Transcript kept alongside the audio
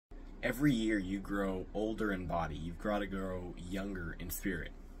every year you grow older in body. You've got to grow younger in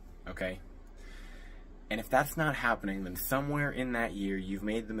spirit, okay? And if that's not happening, then somewhere in that year you've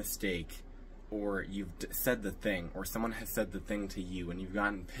made the mistake, or you've said the thing, or someone has said the thing to you, and you've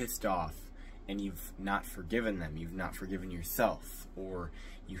gotten pissed off, and you've not forgiven them, you've not forgiven yourself, or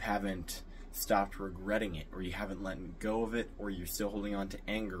you haven't stopped regretting it, or you haven't let go of it, or you're still holding on to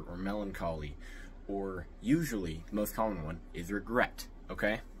anger or melancholy, or usually, the most common one, is regret,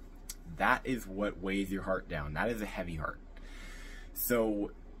 okay? That is what weighs your heart down. That is a heavy heart.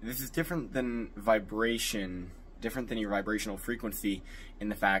 So this is different than vibration, different than your vibrational frequency, in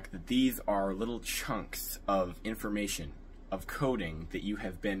the fact that these are little chunks of information, of coding that you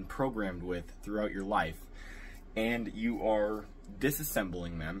have been programmed with throughout your life, and you are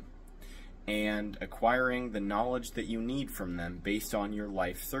disassembling them and acquiring the knowledge that you need from them based on your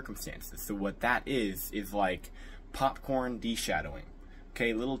life circumstances. So what that is like popcorn deshadowing.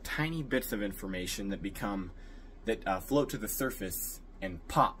 Okay, little tiny bits of information that float to the surface and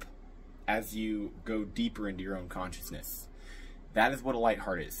pop as you go deeper into your own consciousness. That is what a light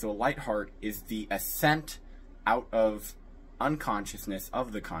heart is. So a light heart is the ascent out of unconsciousness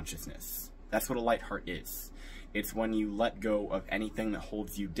of the consciousness. That's what a light heart is. It's when you let go of anything that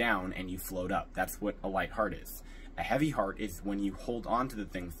holds you down and you float up. That's what a light heart is. A heavy heart is when you hold on to the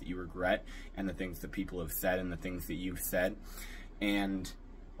things that you regret, and the things that people have said, and the things that you've said, and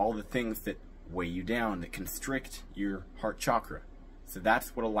all the things that weigh you down, that constrict your heart chakra. So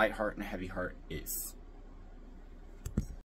that's what a light heart and a heavy heart is.